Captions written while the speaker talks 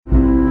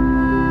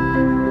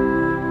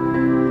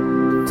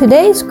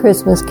Today's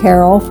Christmas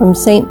carol from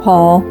St.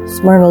 Paul,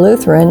 Smyrna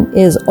Lutheran,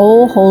 is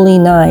O Holy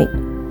Night.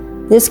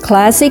 This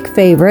classic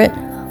favorite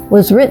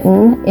was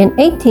written in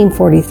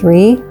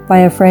 1843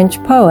 by a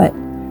French poet,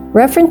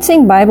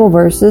 referencing Bible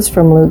verses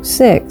from Luke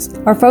 6.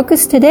 Our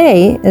focus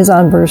today is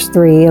on verse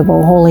 3 of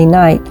O Holy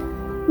Night.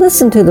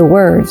 Listen to the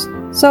words,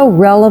 so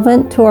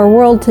relevant to our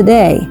world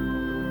today.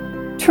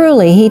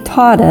 Truly, He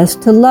taught us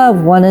to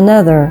love one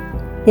another.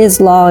 His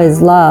law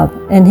is love,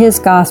 and His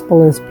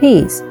gospel is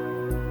peace.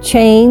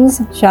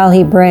 Chains shall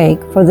He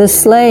break, for the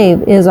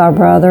slave is our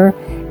brother,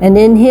 and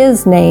in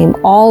His name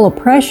all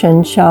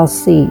oppression shall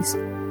cease.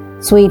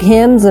 Sweet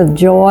hymns of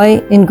joy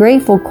in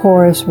grateful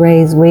chorus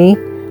raise we.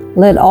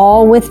 Let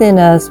all within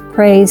us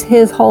praise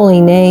His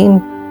holy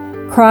name.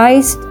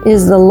 Christ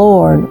is the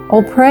Lord.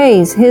 Oh,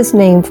 praise His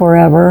name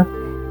forever.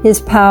 His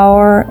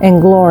power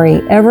and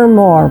glory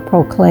evermore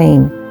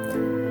proclaim.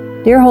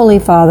 Dear Holy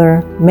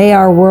Father, may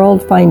our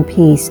world find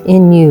peace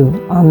in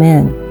You.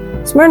 Amen.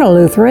 Smyrna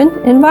Lutheran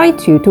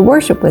invites you to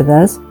worship with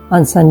us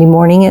on Sunday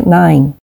morning at 9.